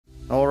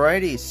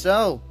Alrighty,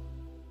 so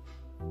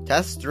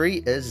test 3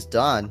 is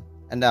done.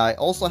 And I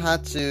also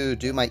had to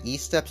do my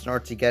E-steps in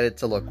order to get it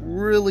to look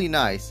really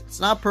nice. It's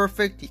not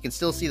perfect, you can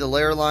still see the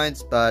layer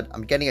lines, but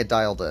I'm getting it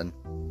dialed in.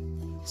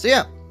 So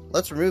yeah,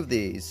 let's remove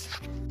these.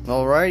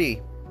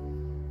 Alrighty,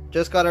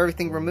 just got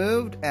everything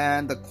removed,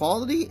 and the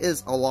quality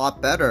is a lot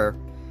better.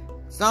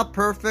 It's not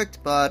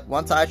perfect, but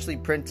once I actually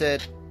print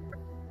it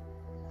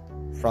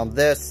from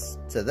this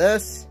to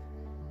this,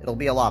 it'll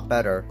be a lot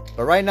better.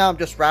 But right now I'm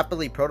just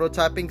rapidly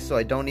prototyping, so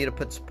I don't need to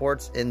put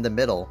supports in the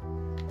middle.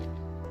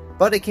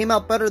 But it came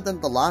out better than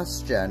the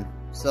last gen,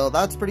 so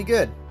that's pretty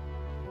good.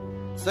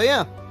 So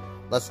yeah,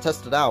 let's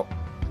test it out.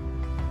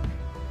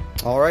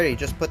 Alrighty,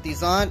 just put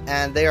these on,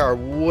 and they are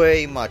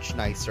way much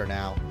nicer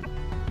now.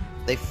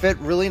 They fit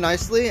really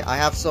nicely. I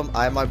have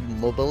my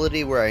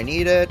mobility where I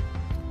need it.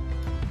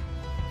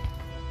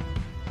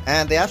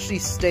 And they actually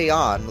stay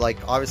on, like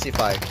obviously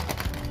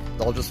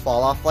they'll just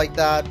fall off like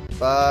that.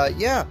 But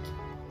yeah,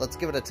 let's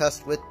give it a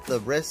test with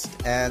the wrist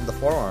and the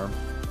forearm.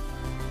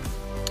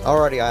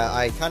 Alrighty,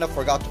 I kind of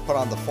forgot to put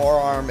on the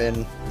forearm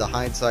in the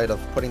hindsight of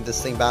putting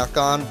this thing back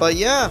on, but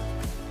yeah,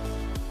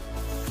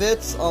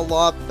 fits a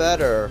lot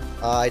better.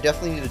 I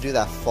definitely need to do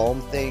that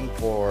foam thing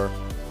in order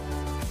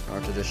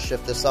to just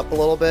shift this up a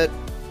little bit.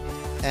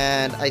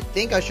 And I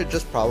think I should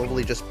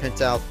probably just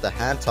print out the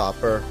hand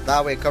topper.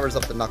 That way it covers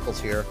up the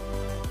knuckles here.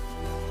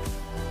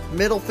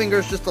 Middle finger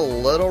is just a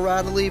little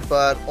rattly,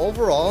 but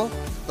overall,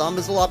 thumb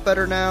is a lot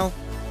better now.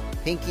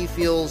 Pinky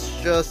feels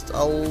just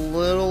a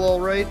little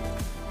alright.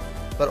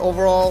 But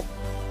overall,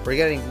 we're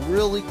getting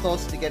really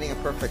close to getting a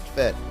perfect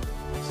fit.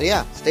 So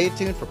yeah, stay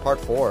tuned for part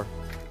 4.